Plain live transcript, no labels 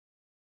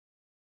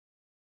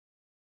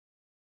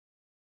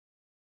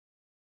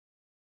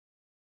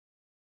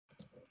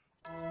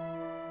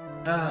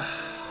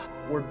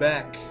We're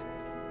back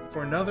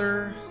for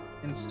another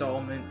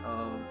installment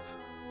of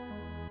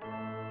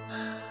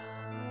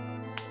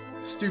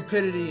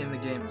Stupidity in the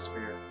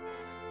Gamosphere.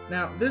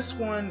 Now, this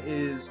one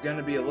is going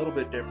to be a little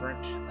bit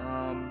different.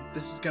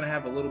 This is going to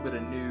have a little bit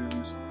of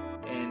news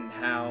and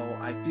how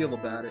I feel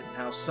about it, and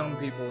how some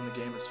people in the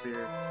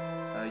Gamosphere,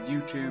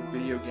 YouTube,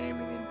 video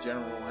gaming in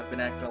general, have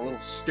been acting a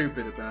little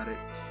stupid about it.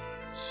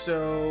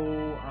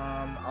 So,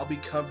 I'll be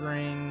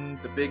covering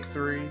the big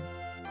three.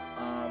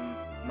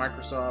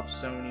 Microsoft,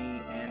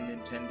 Sony, and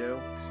Nintendo.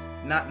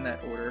 Not in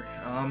that order.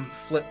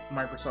 Flip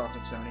Microsoft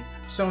and Sony.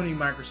 Sony,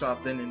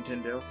 Microsoft, then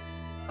Nintendo.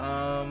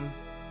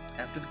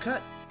 After the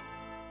cut.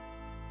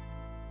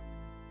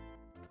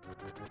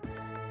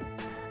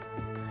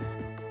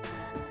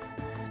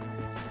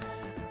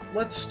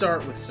 Let's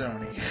start with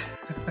Sony.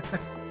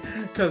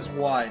 Because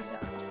why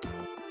not?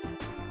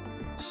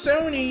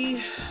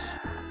 Sony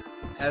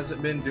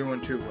hasn't been doing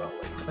too well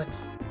lately.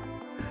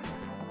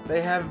 They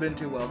haven't been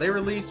too well. They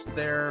released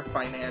their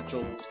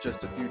financials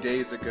just a few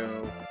days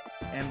ago,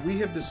 and we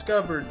have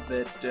discovered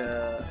that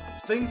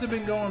things have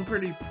been going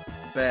pretty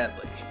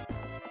badly.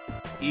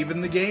 Even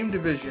the game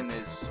division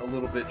is a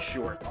little bit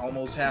short,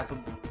 almost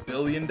 $500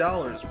 million,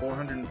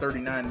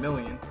 $439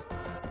 million,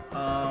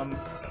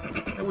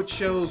 which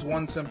shows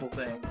one simple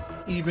thing.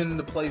 Even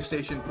the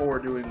PlayStation 4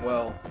 doing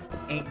well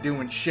ain't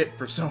doing shit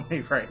for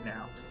Sony right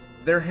now.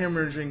 They're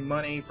hemorrhaging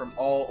money from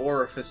all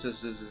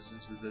orifices,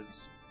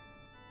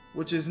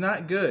 which is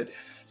not good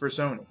for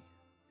Sony.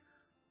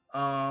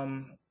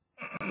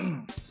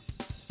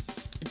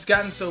 It's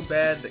gotten so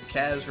bad that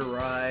Kaz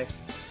Hirai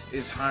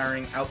is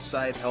hiring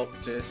outside help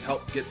to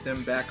help get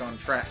them back on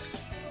track.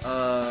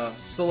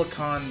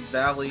 Silicon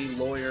Valley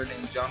lawyer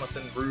named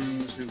Jonathan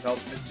Bruce, who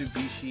helped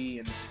Mitsubishi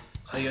and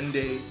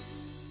Hyundai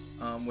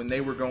when they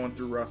were going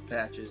through rough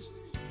patches.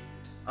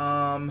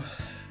 The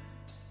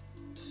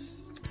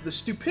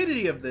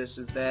stupidity of this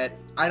is that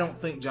I don't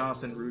think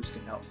Jonathan Bruce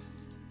can help.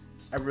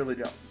 I really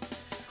don't.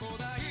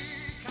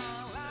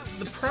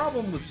 The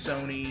problem with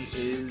Sony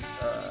is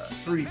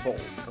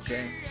threefold,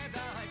 okay?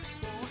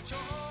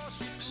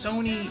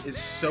 Sony is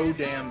so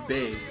damn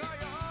big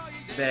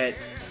that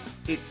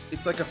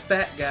it's like a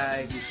fat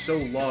guy who's so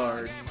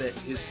large that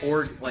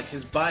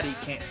his body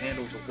can't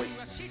handle the weight.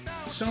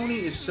 Sony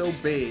is so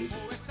big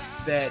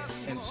that,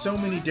 and so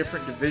many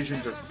different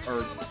divisions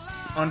are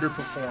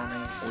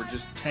underperforming or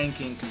just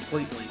tanking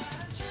completely,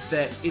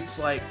 that it's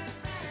like,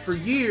 for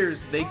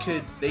years they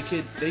could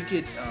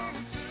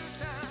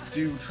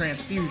do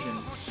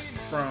transfusions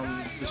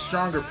from the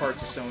stronger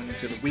parts of Sony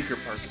to the weaker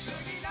parts of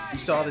Sony. We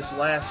saw this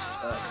last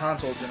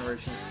console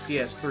generation,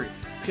 PS3.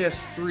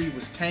 PS3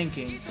 was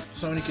tanking.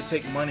 Sony could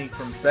take money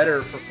from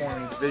better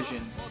performing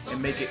divisions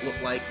and make it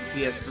look like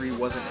PS3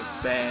 wasn't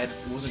as bad,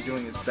 it wasn't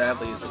doing as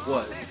badly as it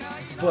was.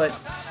 But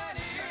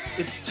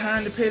it's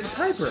time to pay the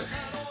piper.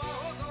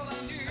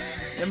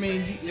 I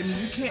mean,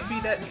 you can't be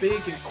that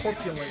big and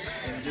corpulent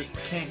and just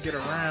can't get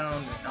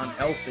around and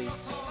unhealthy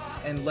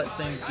and let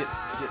things get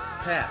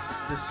past.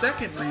 The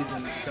second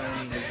reason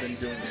Sony has been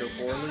doing so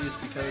poorly is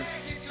because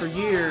for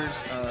years,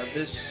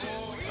 this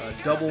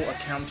double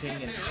accounting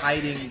and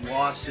hiding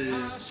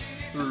losses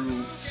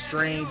through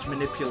strange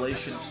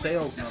manipulation of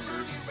sales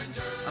numbers,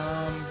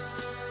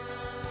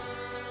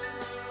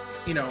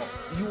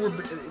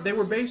 they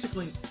were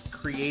basically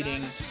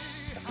creating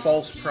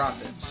false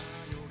profits.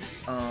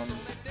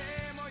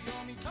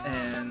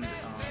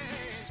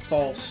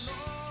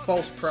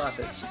 False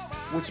profits,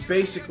 which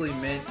basically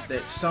meant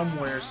that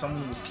somewhere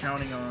someone was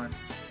counting on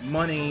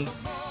money,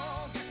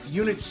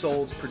 units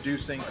sold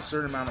producing a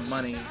certain amount of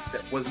money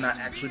that was not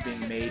actually being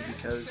made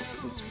because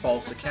it was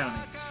false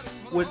accounting,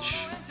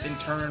 which in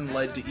turn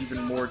led to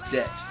even more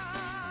debt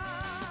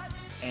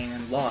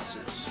and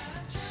losses.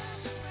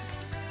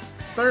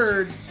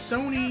 Third,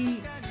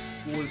 Sony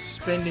was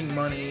spending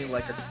money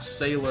like a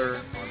sailor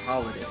on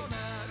holiday,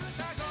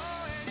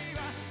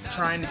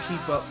 trying to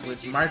keep up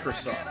with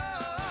Microsoft.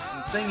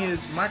 And the thing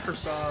is,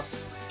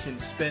 Microsoft can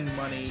spend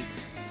money.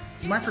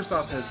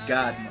 Microsoft has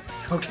God money,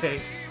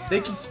 okay?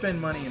 They can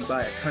spend money and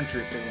buy a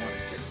country if they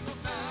wanted to.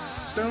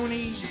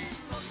 Sony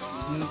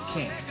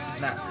can't,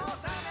 not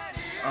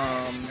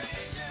really.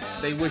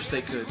 They wish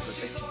they could, but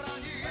they can't.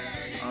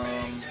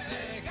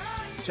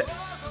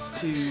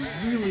 To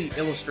really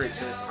illustrate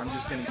this, I'm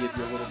just going to give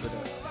you a little bit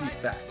of a few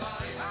facts.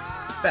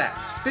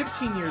 Fact,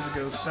 15 years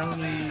ago,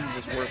 Sony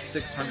was worth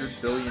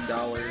 $600 billion,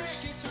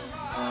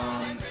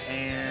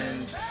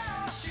 and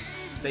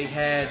they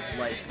had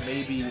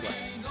maybe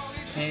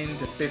 10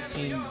 to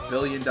 15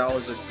 billion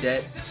dollars of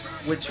debt,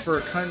 which for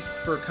a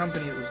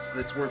company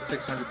that's worth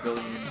 $600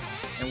 billion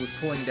and was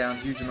pulling down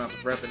huge amounts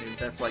of revenue,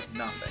 that's like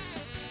nothing.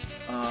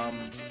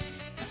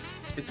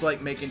 It's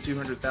like making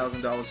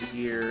 $200,000 a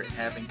year and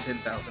having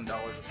 $10,000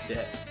 of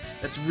debt.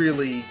 That's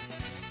really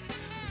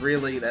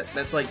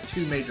that's like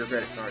 2 major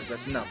credit cards.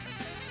 That's nothing.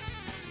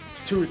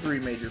 2 or 3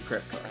 major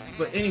credit cards.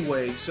 But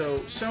anyway, so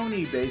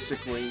Sony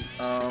basically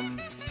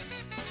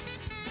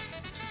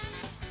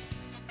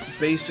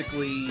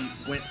basically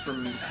went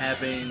from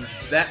having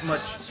that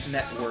much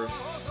net worth.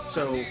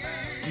 So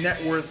net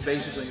worth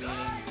basically meaning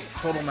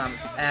total amount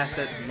of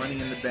assets,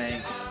 money in the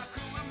bank,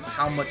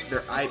 how much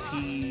their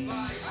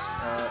IPs,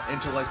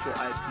 intellectual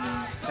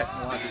IPs,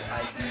 technological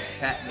IPs,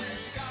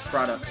 patents,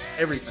 products,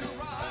 everything.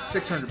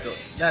 600 billion.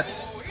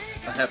 That's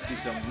a hefty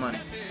sum of money.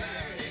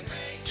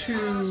 To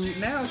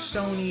now,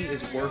 Sony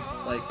is worth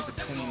like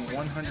between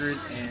 100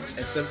 and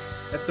at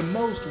the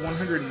most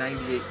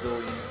 198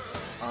 billion.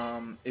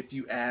 If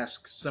you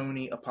ask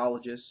Sony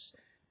apologists,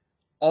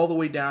 all the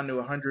way down to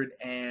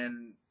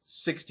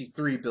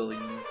 163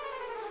 billion,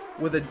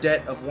 with a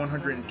debt of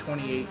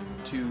 128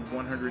 to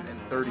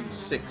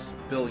 136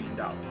 billion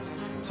dollars.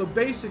 So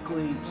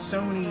basically,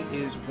 Sony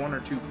is one or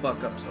two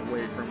fuck ups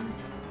away from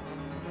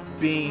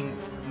being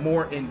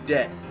more in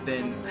debt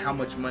than how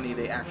much money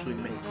they actually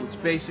make,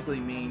 which basically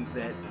means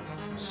that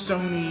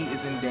Sony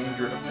is in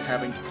danger of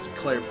having to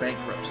declare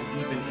bankruptcy,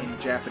 even in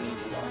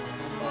Japanese law,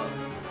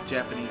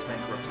 Japanese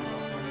bankruptcy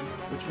law,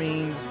 which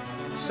means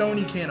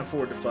Sony can't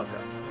afford to fuck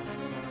up.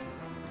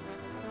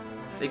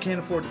 They can't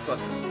afford to fuck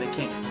up. They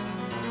can't.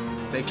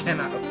 They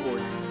cannot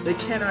afford. They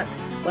cannot,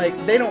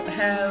 like, they don't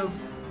have,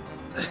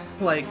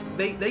 like,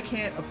 they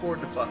can't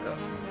afford to fuck up.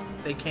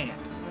 They can't.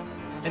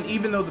 And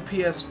even though the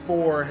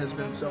PS4 has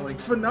been selling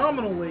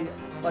phenomenally,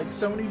 like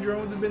Sony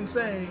drones have been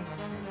saying,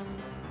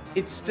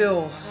 it's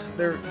still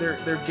their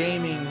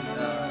gaming,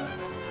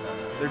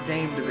 their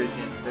game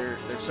division, their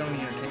Sony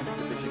Entertainment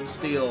division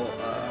still,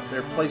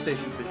 their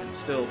PlayStation division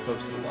still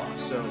posted a loss.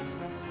 So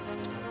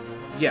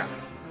yeah,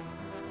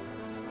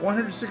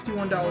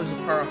 $161 of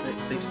profit,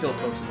 they still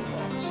posted a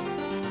loss.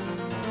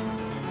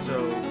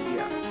 So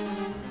yeah,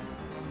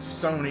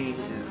 Sony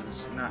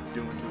is not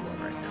doing too well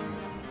right now.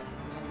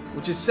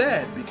 Which is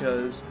sad,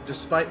 because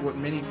despite what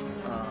many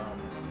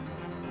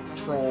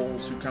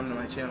trolls who come to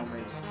my channel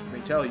may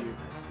tell you,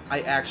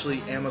 I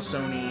actually am a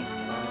Sony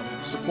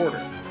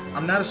supporter.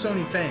 I'm not a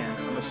Sony fan,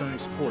 I'm a Sony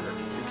supporter,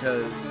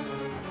 because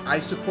I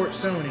support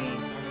Sony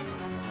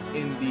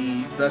in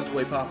the best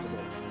way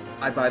possible.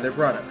 I buy their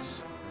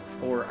products,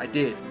 or I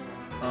did.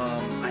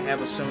 I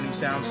have a Sony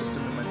sound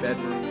system in my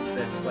bedroom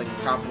that's like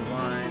top of the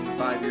line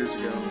 5 years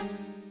ago.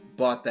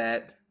 Bought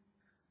that.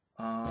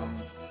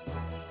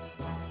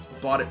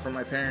 Bought it from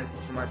my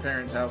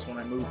parents' house when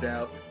I moved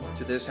out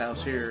to this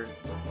house here.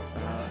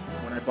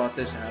 When I bought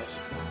this house,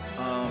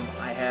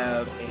 I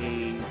have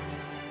a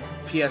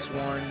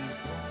PS1,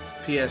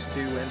 PS2,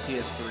 and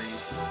PS3.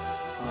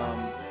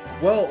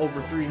 Well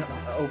over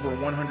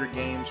 100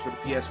 games for the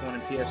PS1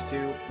 and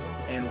PS2,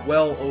 and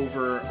well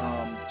over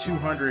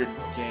 200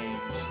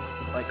 games,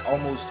 like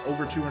almost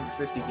over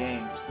 250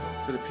 games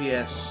for the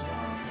PS3.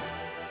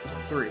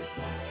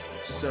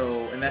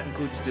 So, and that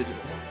includes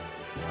digital.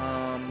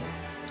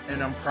 And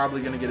I'm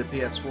probably going to get a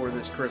PS4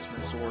 this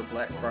Christmas or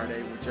Black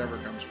Friday, whichever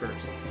comes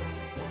first.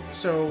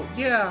 So,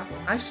 yeah,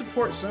 I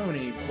support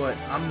Sony, but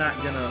I'm not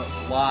going to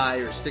lie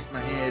or stick my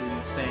head in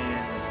the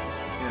sand,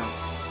 you know,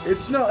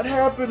 it's not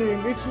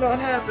happening, it's not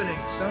happening.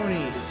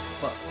 Sony is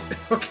fucked,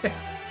 okay?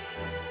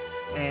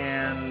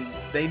 And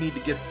they need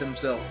to get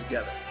themselves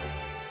together.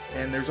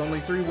 And there's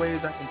only 3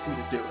 ways I can see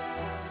to do it.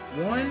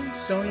 One,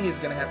 Sony is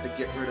going to have to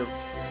get rid of,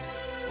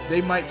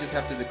 they might just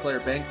have to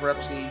declare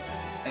bankruptcy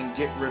and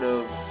get rid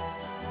of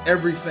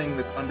everything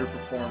that's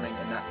underperforming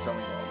and not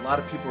selling well. A lot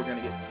of people are going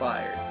to get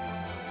fired.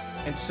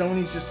 And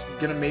Sony's just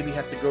going to maybe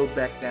have to go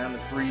back down to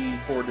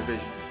 3-4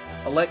 divisions.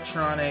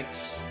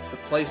 Electronics, the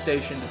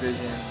PlayStation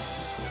division,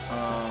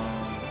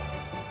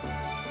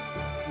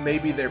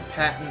 maybe their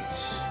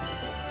patents,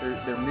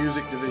 their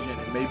music division,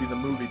 and maybe the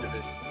movie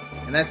division.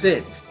 And that's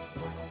it.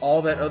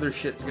 All that other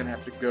shit's going to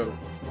have to go.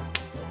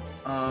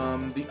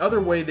 The other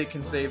way they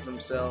can save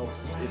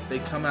themselves is if they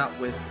come out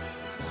with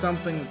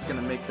something that's going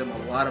to make them a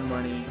lot of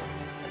money,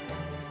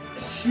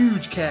 a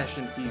huge cash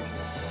infusion.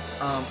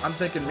 I'm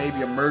thinking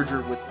maybe a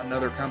merger with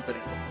another company,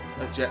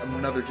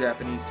 another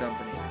Japanese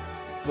company.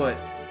 But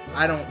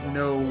I don't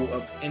know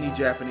of any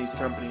Japanese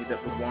company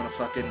that would want to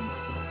fucking...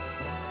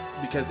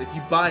 Because if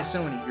you buy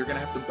Sony, you're going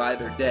to have to buy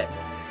their debt.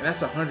 And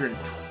that's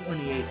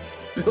 $128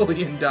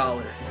 billion.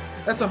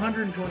 That's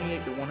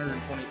 $128 to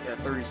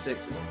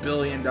 $36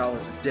 billion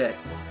of debt.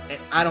 And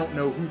I don't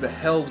know who the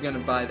hell's going to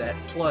buy that.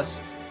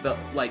 Plus, the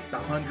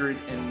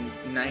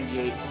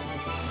 198,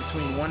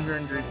 between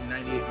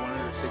 198 and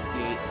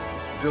 168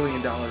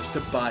 billion dollars to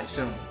buy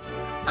Sony.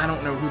 I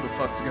don't know who the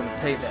fuck's gonna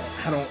pay that.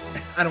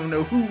 I don't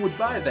know who would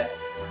buy that.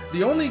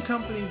 The only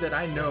company that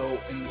I know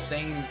in the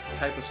same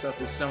type of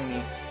stuff as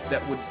Sony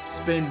that would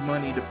spend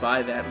money to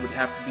buy that would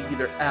have to be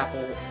either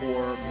Apple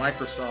or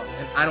Microsoft,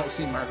 and I don't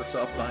see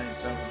Microsoft buying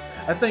Sony.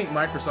 I think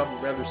Microsoft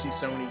would rather see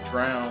Sony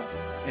drown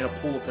in a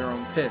pool of their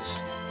own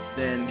piss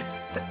than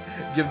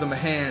give them a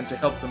hand to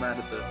help them out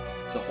of the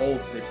hole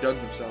that they've dug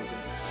themselves in.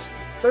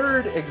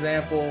 Third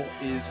example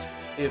is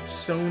if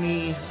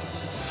Sony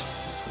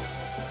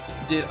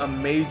did a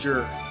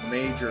major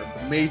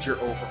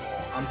overhaul.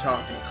 I'm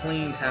talking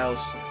cleaned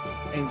house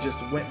and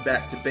just went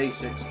back to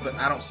basics, but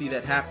I don't see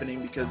that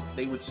happening because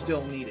they would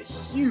still need a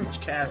huge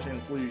cash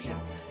infusion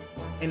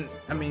And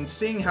I mean,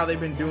 seeing how they've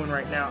been doing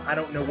right now, I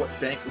don't know what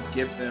bank would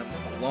give them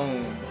a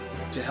loan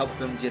to help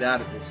them get out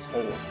of this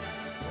hole.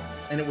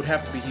 And it would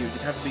have to be huge.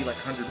 It'd have to be like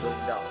 $100 billion.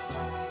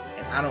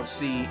 And I don't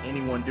see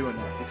anyone doing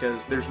that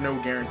because there's no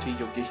guarantee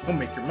you'll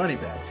make your money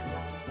back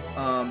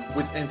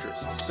with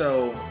interest.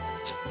 So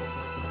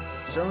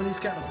Sony's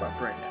kind of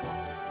fucked right now.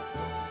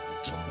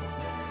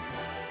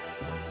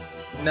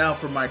 Now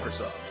for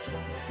Microsoft.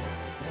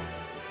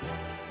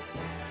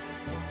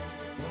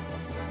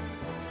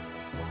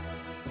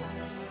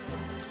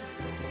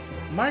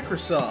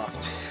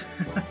 Microsoft.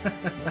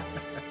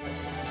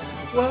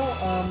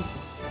 Well,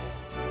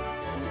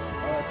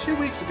 2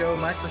 weeks ago,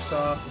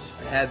 Microsoft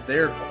had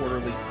their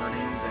quarterly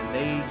earnings, and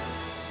they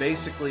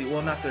basically,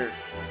 well, not their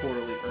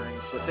quarterly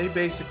earnings, but they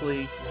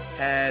basically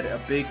had a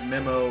big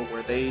memo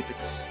where they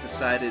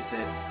decided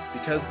that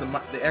because the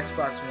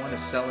Xbox One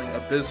is selling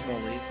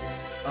abysmally,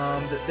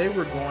 that they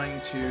were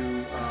going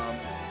to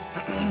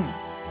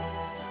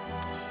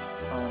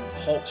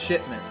halt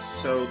shipments.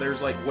 So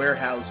there's like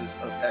warehouses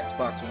of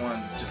Xbox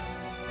Ones just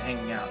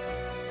hanging out.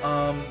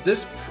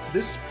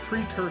 This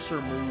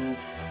precursor move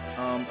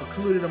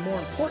precluded a more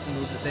important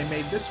move that they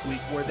made this week,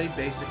 where they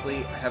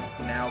basically have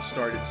now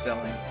started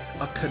selling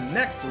a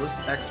connectless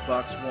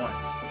Xbox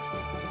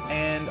One.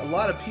 And a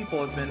lot of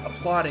people have been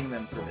applauding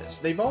them for this.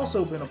 They've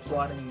also been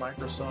applauding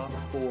Microsoft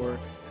for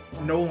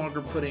no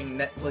longer putting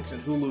Netflix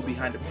and Hulu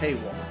behind a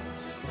paywall.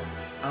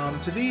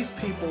 To these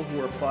people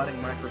who are applauding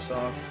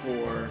Microsoft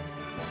for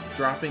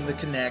dropping the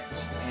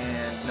Kinect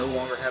and no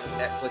longer having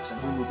Netflix and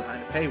Hulu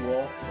behind a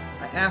paywall,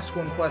 I ask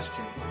one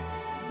question.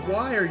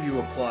 Why are you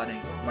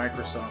applauding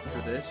Microsoft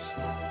for this?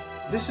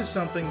 This is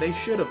something they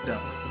should have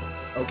done,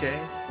 okay?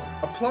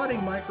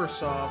 Applauding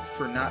Microsoft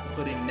for not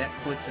putting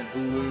Netflix and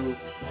Hulu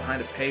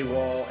behind a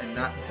paywall and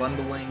not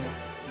bundling,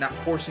 not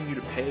forcing you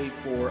to pay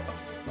for a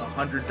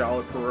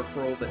 $100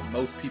 peripheral that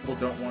most people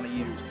don't want to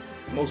use.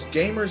 Most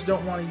gamers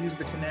don't want to use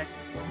the Kinect.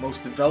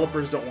 Most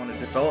developers don't want to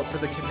develop for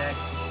the Kinect.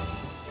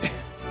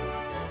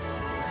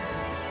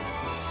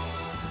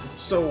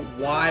 So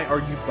why are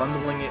you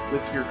bundling it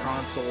with your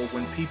console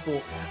when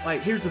people,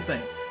 like, here's the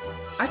thing.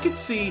 I could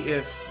see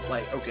if,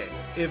 like, okay,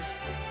 if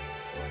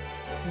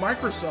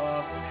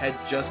Microsoft had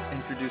just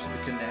introduced the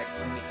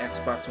Kinect in the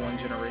Xbox One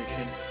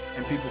generation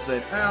and people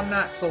said, I'm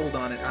not sold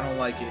on it, I don't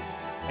like it,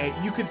 and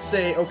you could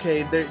say,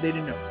 okay, they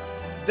didn't know.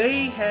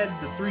 They had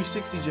the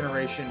 360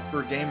 generation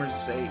for gamers to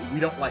say,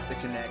 we don't like the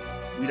Kinect,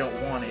 we don't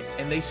want it,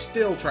 and they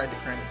still tried to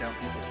cram it down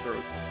people's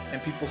throats.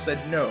 And people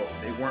said no,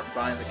 they weren't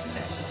buying the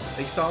Kinect.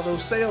 They saw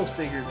those sales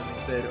figures and they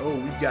said, oh,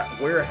 we've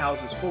got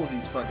warehouses full of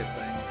these fucking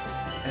things.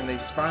 And they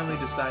finally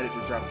decided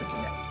to drop the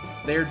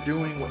Kinect. They're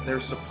doing what they're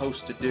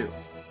supposed to do.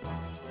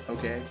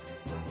 Okay?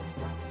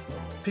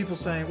 People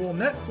saying, well,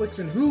 Netflix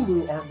and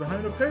Hulu aren't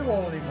behind a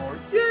paywall anymore.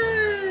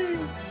 Yay!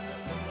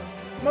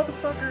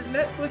 Motherfucker,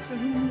 Netflix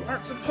and Hulu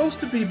aren't supposed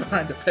to be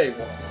behind a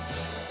paywall.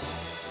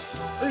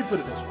 Let me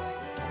put it this way.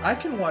 I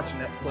can watch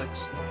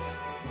Netflix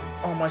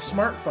on my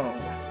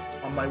smartphone,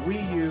 on my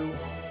Wii U,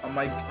 on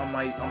my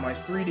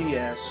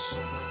 3DS,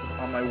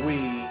 on my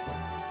Wii,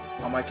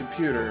 on my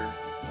computer,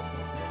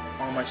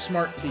 on my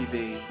smart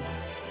TV,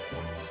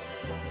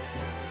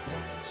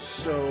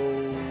 so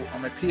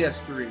on my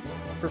PS3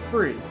 for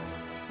free.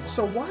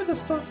 So why the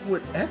fuck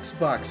would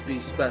Xbox be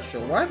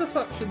special? Why the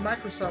fuck should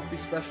Microsoft be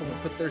special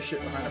and put their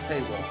shit behind a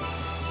paywall?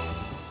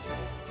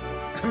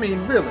 I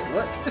mean, really,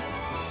 what?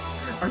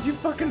 Are you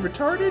fucking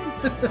retarded?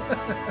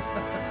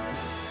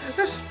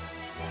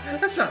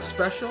 That's not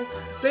special.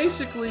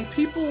 Basically,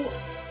 people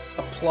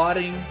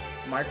applauding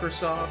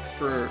Microsoft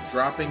for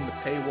dropping the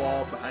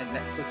paywall behind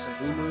Netflix and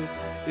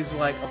Hulu is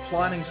like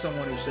applauding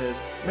someone who says,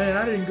 man,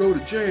 I didn't go to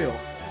jail.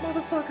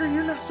 Motherfucker,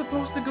 you're not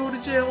supposed to go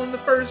to jail in the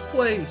first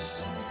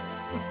place.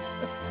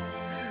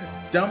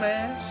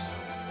 Dumbass.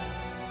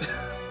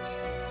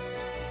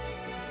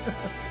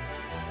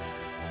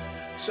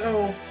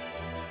 So,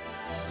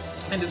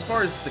 and as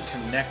far as the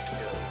Kinect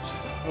goes,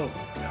 oh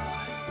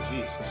god,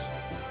 Jesus.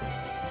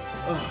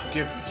 Oh,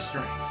 give me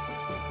strength.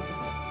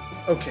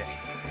 Okay.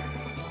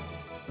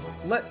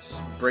 Let's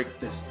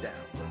break this down,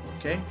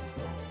 okay?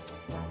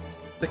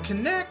 The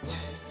Kinect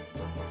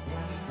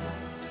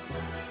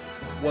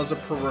was a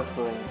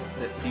peripheral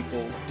that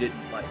people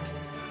didn't like.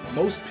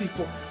 Most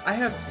people, I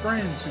have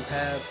friends who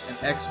have an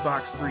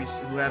Xbox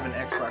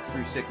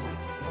 360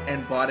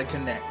 and bought a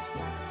Kinect.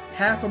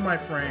 Half of my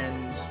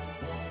friends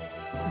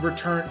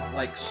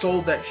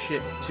sold that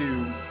shit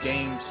to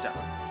GameStop.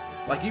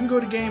 Like, you can go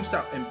to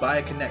GameStop and buy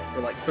a Kinect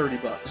for like $30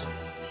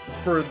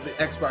 for the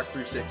Xbox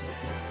 360.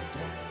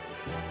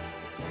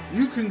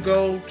 You can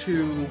go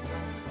to,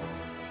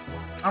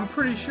 I'm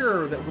pretty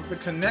sure that with the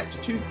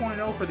Kinect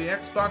 2.0 for the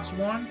Xbox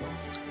One,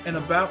 in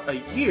about a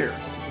year,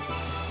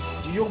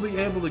 you'll be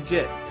able to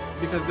get,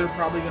 because they're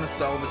probably going to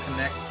sell the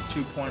Kinect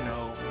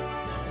 2.0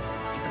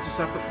 as a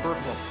separate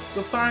peripheral.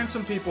 You'll find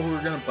some people who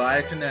are going to buy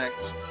a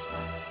Kinect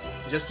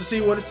just to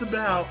see what it's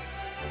about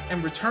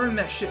and return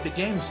that shit to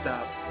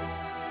GameStop.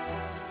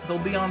 They'll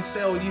be on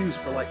sale used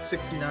for like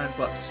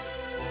 $69.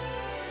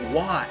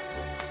 Why?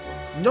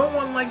 No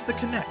one likes the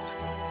Kinect.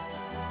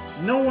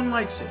 No one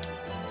likes it.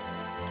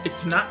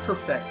 It's not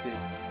perfected.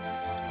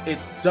 It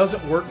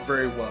doesn't work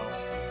very well.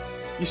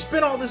 You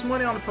spend all this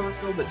money on a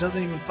peripheral that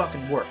doesn't even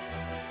fucking work.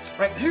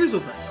 Right? Here's the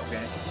thing,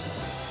 okay?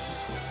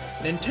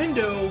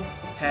 Nintendo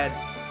had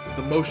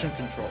the motion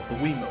control, the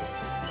Wiimote,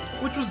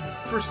 which was,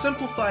 for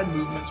simplified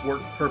movements,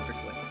 worked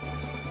perfectly.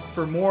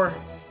 For more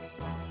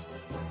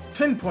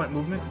pinpoint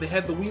movements, they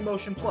had the Wii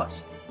Motion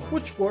Plus,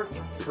 which worked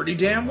pretty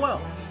damn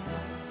well.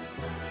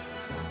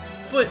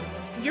 But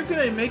you're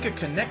gonna make a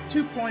Kinect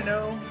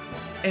 2.0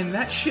 and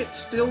that shit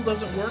still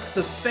doesn't work?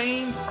 The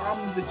same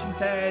problems that you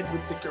had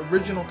with the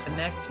original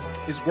Kinect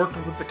is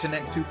working with the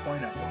Kinect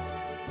 2.0.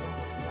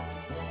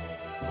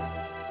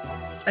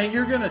 And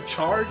you're gonna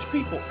charge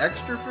people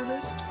extra for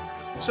this?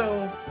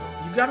 So,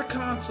 you've got a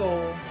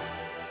console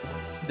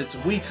that's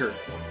weaker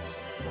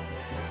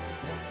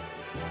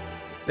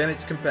than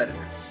its competitors,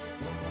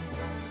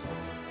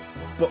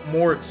 but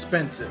more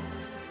expensive,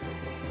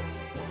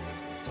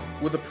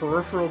 with a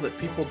peripheral that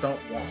people don't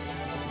want.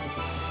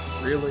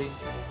 Really?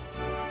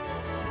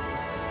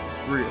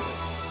 Really?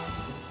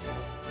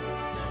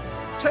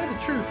 Tell you the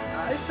truth,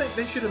 I think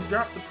they should have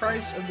dropped the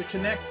price of the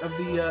Kinect of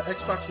the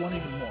Xbox One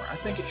even more. I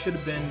think it should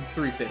have been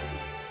 $350.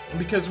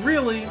 Because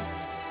really,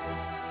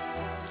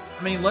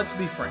 I mean, let's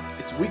be frank,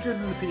 it's weaker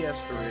than the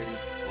PS3.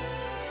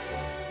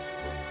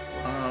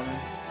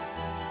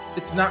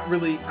 It's not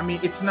really, I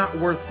mean, it's not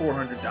worth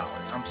 $400.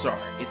 I'm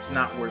sorry, it's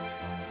not worth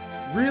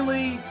it.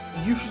 Really,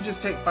 you should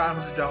just take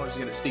 $500 to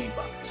get a Steam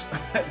box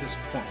at this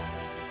point.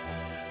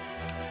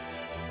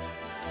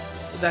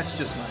 That's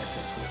just my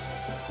opinion.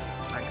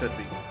 I could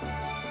be.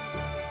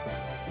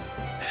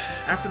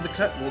 After the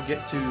cut, we'll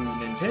get to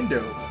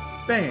Nintendo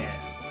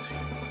fans.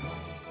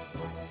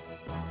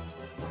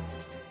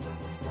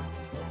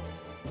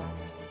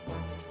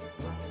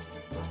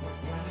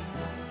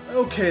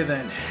 Okay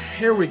then,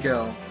 here we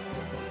go.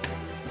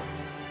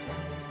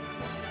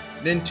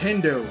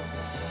 Nintendo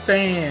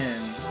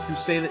fans who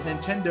say that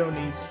Nintendo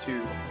needs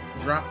to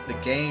drop the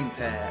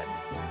gamepad.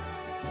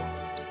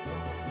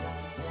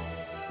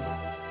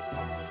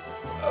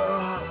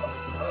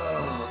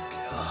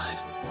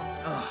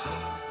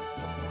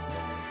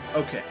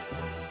 Okay,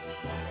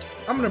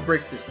 I'm gonna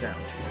break this down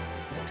to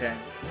you, okay?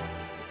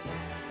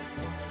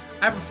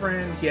 I have a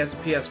friend, he has a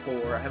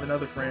PS4, I have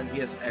another friend, he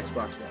has an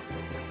Xbox One.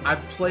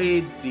 I've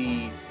played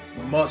the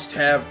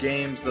must-have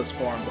games thus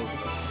far on both of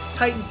them.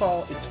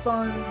 Titanfall, it's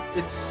fun,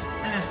 it's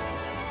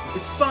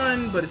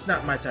fun, but it's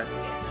not my type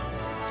of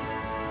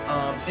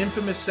game.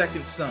 Infamous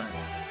Second Son,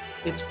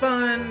 it's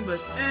fun, but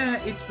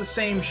it's the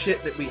same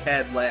shit that we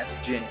had last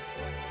gen.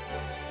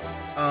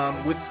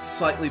 With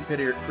slightly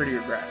prettier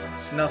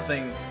graphics.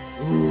 Nothing,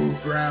 ooh,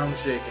 ground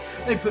shaking.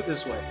 Let me put it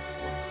this way.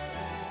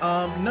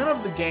 None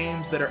of the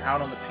games that are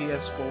out on the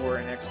PS4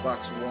 and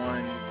Xbox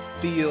One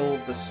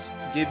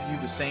give you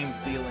the same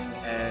feeling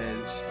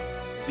as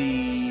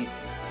the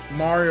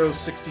Mario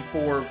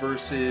 64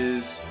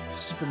 versus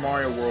Super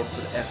Mario World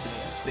for the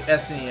SNES. The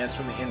SNES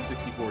from the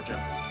N64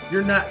 jump.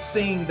 You're not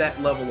seeing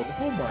that level of,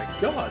 oh my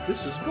god,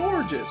 this is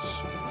gorgeous.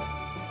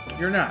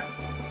 You're not.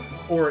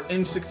 Or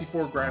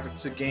N64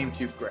 graphics to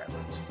GameCube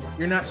graphics.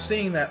 You're not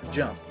seeing that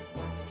jump.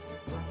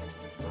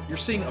 You're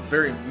seeing a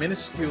very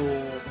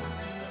minuscule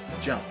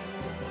jump.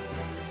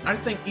 I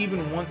think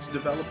even once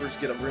developers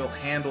get a real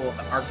handle of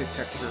the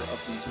architecture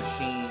of these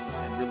machines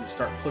and really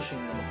start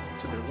pushing them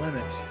to their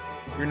limits,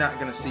 you're not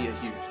going to see a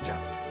huge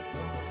jump.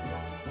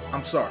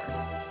 I'm sorry.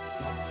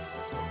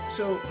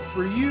 So,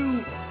 for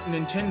you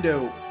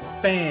Nintendo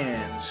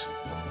fans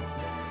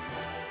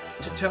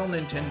to tell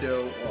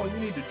Nintendo, well, you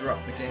need to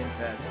drop the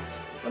gamepad,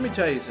 let me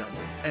tell you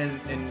something,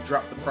 and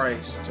drop the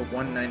price to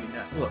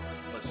 $199. Look,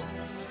 listen,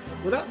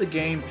 without the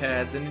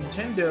gamepad, the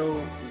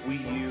Nintendo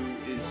Wii U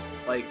is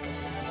like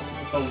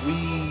a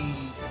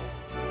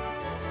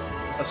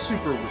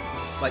Super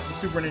Wii, like the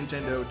Super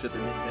Nintendo to the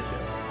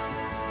Nintendo.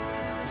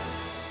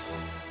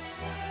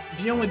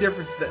 The only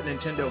difference that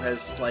Nintendo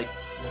has like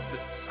the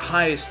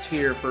highest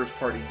tier first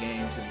party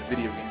games in the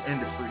video game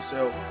industry,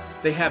 so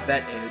they have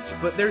that edge,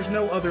 but there's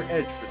no other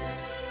edge for them.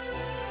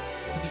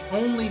 The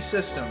only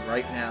system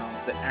right now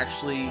that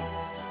actually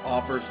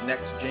offers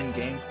next-gen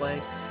gameplay,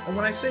 and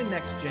when I say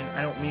next-gen,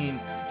 I don't mean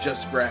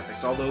just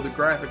graphics, although the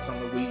graphics on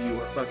the Wii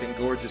U are fucking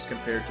gorgeous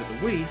compared to the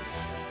Wii.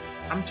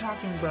 I'm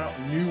talking about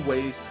new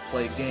ways to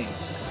play games,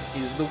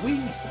 is the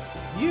Wii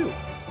U.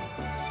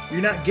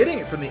 You're not getting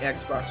it from the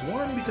Xbox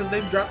One because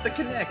they've dropped the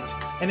Kinect,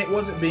 and it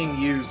wasn't being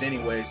used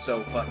anyway,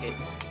 so fuck it.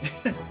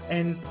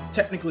 And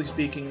technically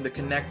speaking, the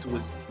Kinect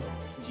was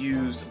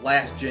used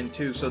last gen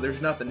too, so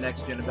there's nothing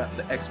next gen about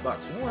the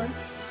Xbox One.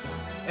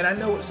 And I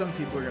know what some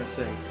people are going to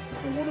say,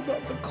 well, what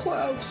about the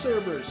cloud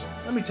servers?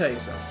 Let me tell you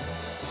something.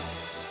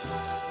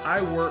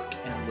 I work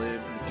and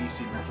live in the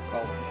DC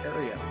metropolitan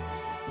area.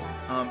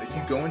 If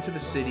you go into the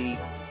city,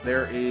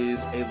 there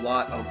is a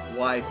lot of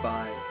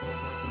Wi-Fi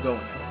going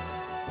on.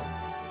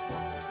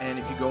 And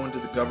if you go into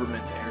the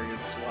government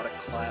areas, there's a lot of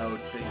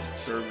cloud-based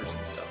servers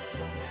and stuff.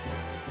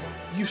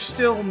 You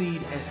still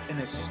need an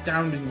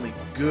astoundingly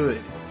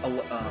good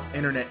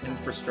internet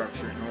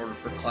infrastructure in order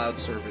for cloud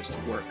service to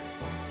work.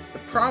 The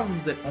problem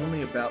is that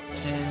only about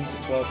 10 to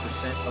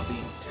 12% of the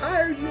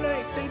entire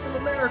United States of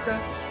America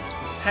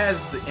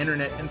has the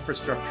internet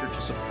infrastructure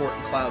to support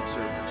cloud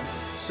servers.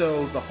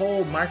 So the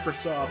whole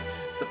Microsoft,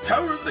 the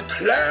power of the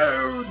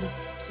cloud,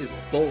 is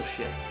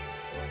bullshit.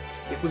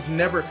 It was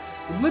never,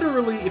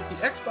 literally, if the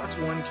Xbox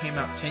One came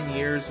out 10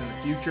 years in the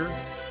future,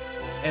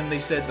 and they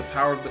said the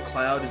power of the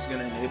cloud is going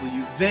to enable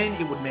you, then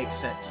it would make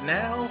sense.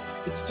 Now,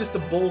 it's just a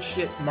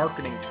bullshit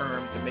marketing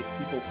term to make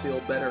people feel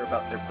better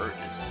about their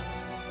purchase.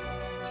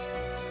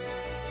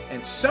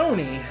 And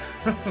Sony,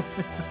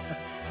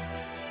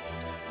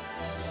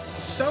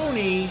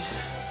 Sony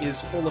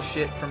is full of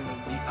shit from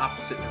the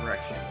opposite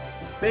direction.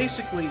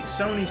 Basically,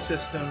 Sony's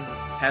system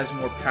has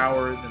more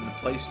power than the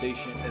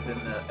PlayStation and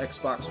than the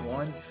Xbox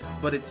One,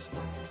 but it's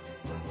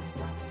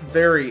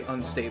very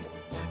unstable.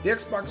 The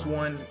Xbox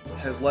One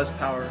has less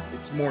power,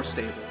 it's more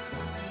stable.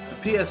 The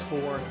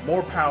PS4,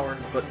 more power,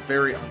 but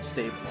very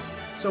unstable.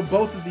 So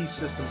both of these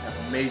systems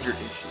have major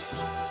issues.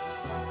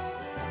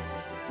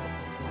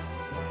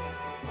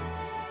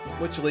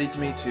 Which leads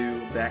me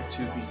back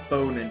to the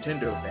faux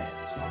Nintendo fans.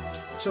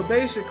 So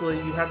basically,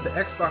 you have the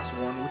Xbox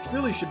One, which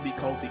really should be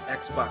called the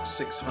Xbox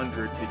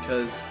 600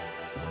 because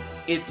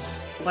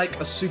it's like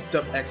a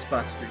souped-up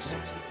Xbox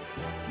 360.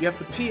 You have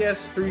the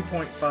PS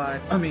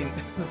 3.5,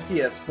 the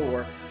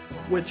PS4,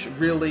 which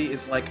really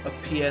is like a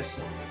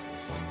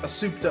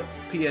souped-up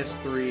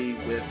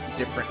PS3 with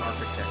different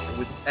architecture,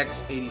 with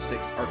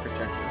x86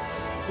 architecture,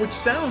 which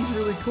sounds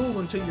really cool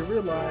until you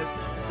realize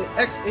that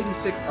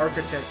x86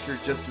 architecture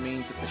just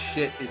means that the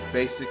shit is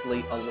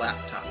basically a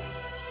laptop.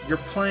 You're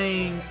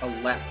playing a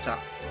laptop.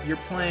 You're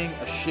playing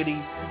a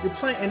shitty,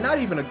 and not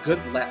even a good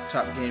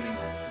laptop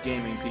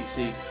gaming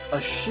PC, a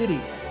shitty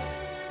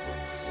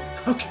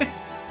one. Okay?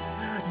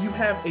 You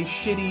have a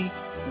shitty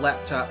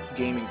laptop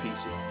gaming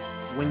PC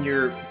when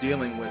you're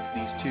dealing with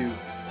these two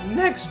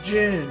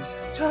next-gen,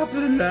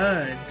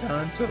 top-of-the-line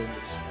consoles.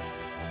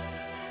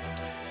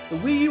 The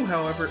Wii U,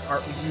 however,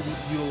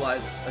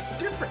 utilizes a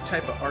different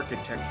type of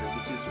architecture,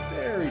 which is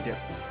very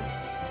different.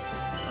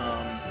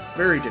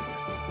 Very different.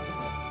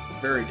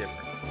 Very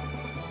different.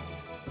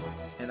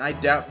 And I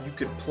doubt you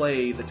could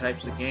play the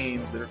types of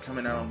games that are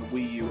coming out on the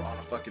Wii U on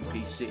a fucking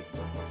PC.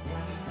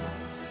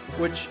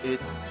 Which it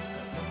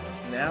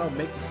now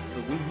makes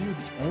the Wii U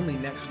the only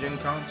next-gen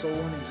console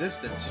in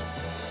existence.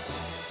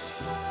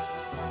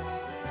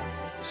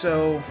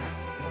 So,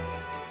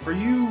 for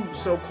you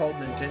so-called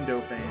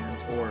Nintendo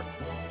fans, or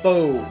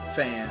faux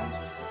fans,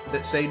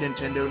 that say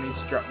Nintendo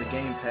needs to drop the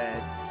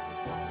gamepad,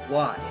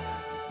 why?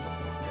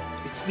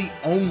 It's the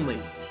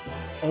only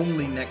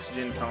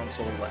next-gen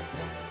console left.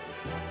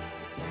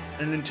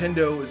 And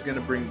Nintendo is going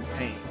to bring the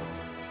pain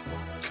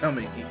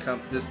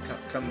this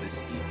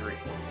E3.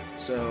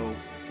 So,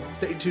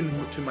 stay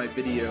tuned to my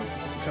video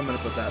coming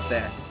up about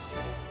that.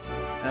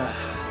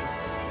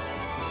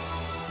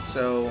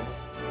 So,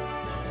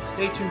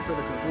 stay tuned for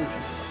the conclusion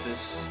of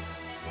this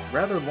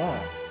rather long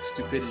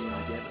Stupidity in the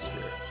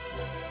Gamesphere.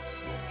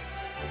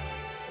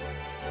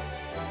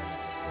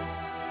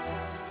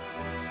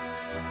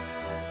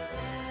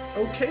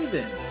 Okay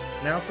then,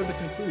 now for the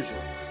conclusion.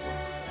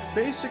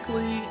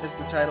 Basically, as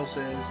the title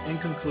says, in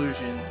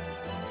conclusion,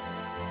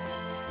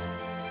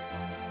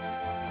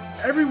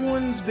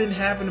 everyone's been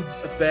having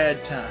a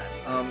bad time.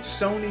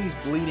 Sony's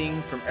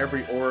bleeding from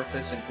every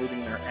orifice,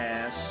 including their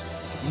ass,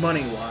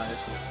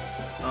 money-wise.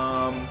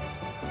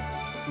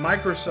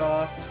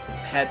 Microsoft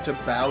had to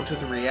bow to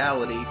the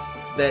reality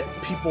that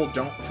people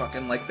don't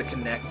fucking like the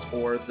Kinect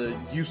or the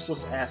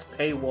useless-ass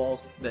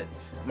paywalls that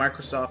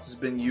Microsoft has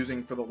been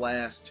using for the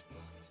last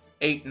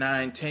 8,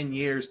 9, 10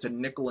 years to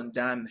nickel and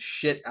dime the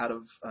shit out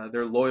of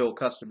their loyal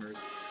customers.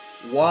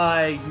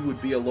 Why you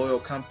would be a loyal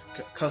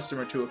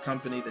customer to a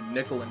company that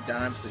nickel and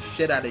dimes the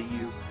shit out of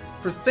you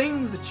for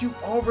things that you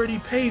already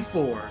pay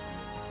for.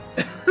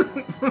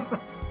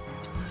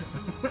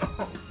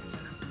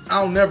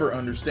 I'll never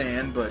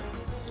understand, but,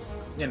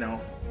 you know,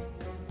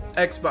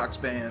 Xbox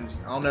fans,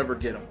 I'll never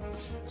get them.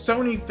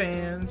 Sony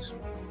fans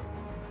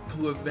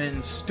who have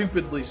been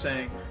stupidly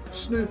saying,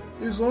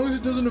 as long as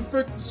it doesn't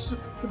affect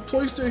the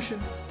PlayStation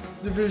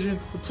division,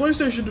 the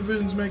PlayStation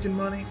division's making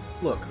money.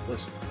 Look,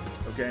 listen,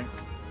 okay?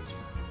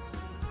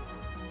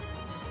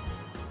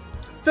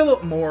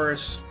 Philip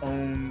Morris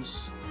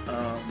owns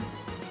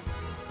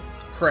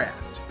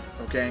Kraft,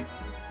 okay?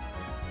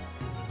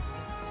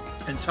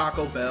 And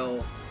Taco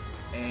Bell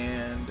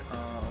and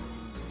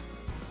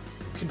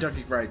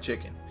Kentucky Fried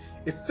Chicken.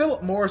 If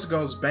Philip Morris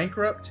goes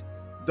bankrupt,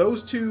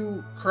 those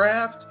two,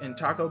 Kraft and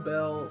Taco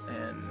Bell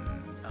and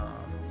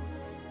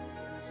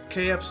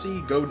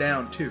KFC, go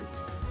down too.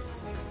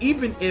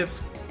 Even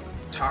if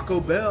Taco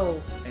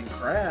Bell and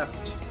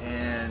Kraft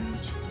and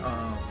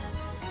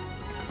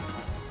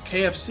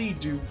KFC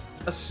do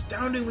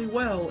astoundingly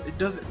well, it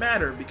doesn't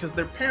matter because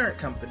their parent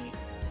company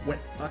went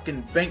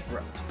fucking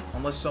bankrupt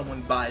unless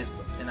someone buys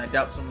them, and I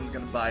doubt someone's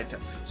gonna buy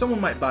them. Someone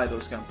might buy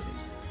those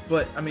companies,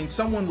 but I mean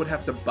someone would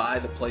have to buy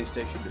the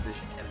PlayStation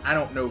division, and I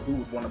don't know who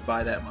would want to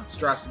buy that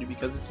monstrosity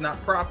because it's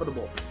not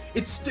profitable.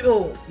 It's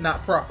still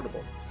not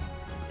profitable.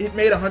 It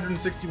made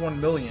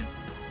 161 million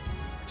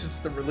since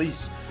the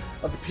release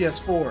of the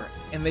PS4,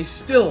 and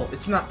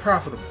it's not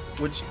profitable,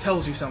 which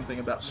tells you something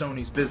about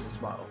Sony's business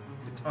model.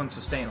 It's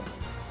unsustainable.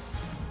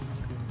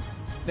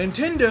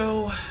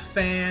 Nintendo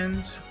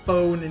fans,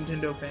 faux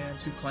Nintendo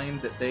fans who claim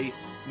that they,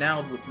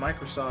 now with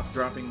Microsoft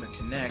dropping the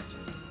Kinect,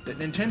 that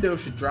Nintendo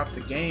should drop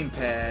the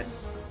gamepad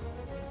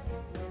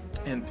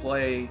and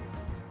play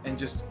and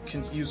just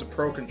use a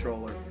Pro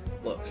controller.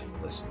 Look,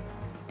 listen.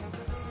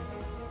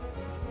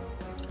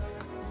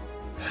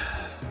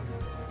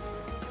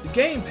 The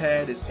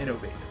gamepad is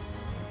innovative.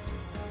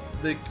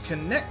 The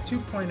Kinect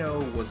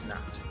 2.0 was not.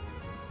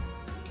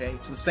 Okay,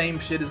 it's the same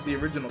shit as the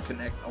original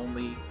Kinect,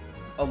 only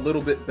a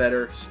little bit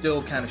better,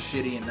 still kind of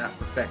shitty and not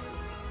perfected.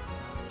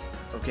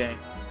 Okay?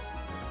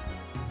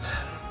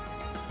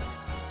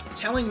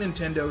 Telling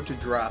Nintendo to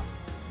drop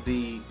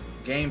the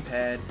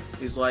gamepad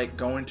is like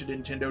going to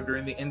Nintendo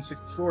during the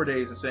N64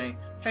 days and saying,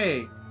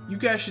 hey, you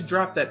guys should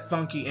drop that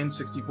funky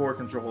N64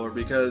 controller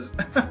because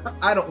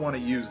I don't want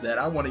to use that.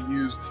 I want to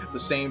use the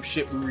same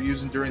shit we were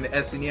using during the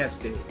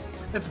SNES days.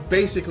 That's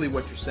basically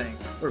what you're saying.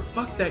 Or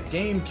fuck that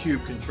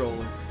GameCube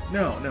controller.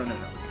 No.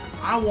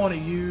 I want to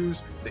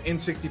use the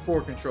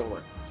N64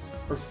 controller.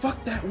 Or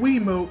fuck that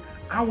Wiimote.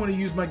 I want to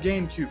use my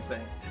GameCube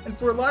thing. And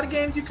for a lot of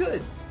games you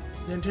could.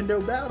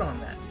 Nintendo bowed on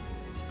that.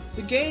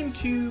 The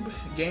GameCube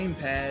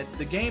gamepad,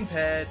 the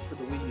gamepad for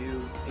the Wii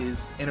U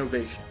is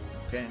innovation,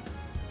 okay?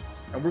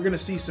 And we're going to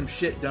see some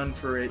shit done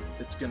for it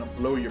that's going to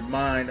blow your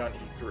mind on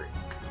E3.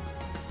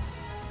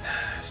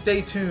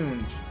 Stay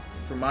tuned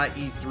for my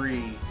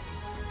E3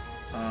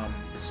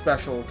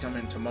 special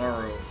coming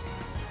tomorrow.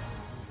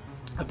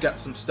 I've got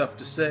some stuff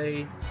to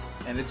say,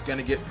 and it's going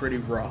to get pretty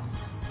raw.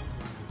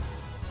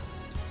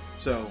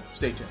 So,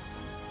 stay tuned.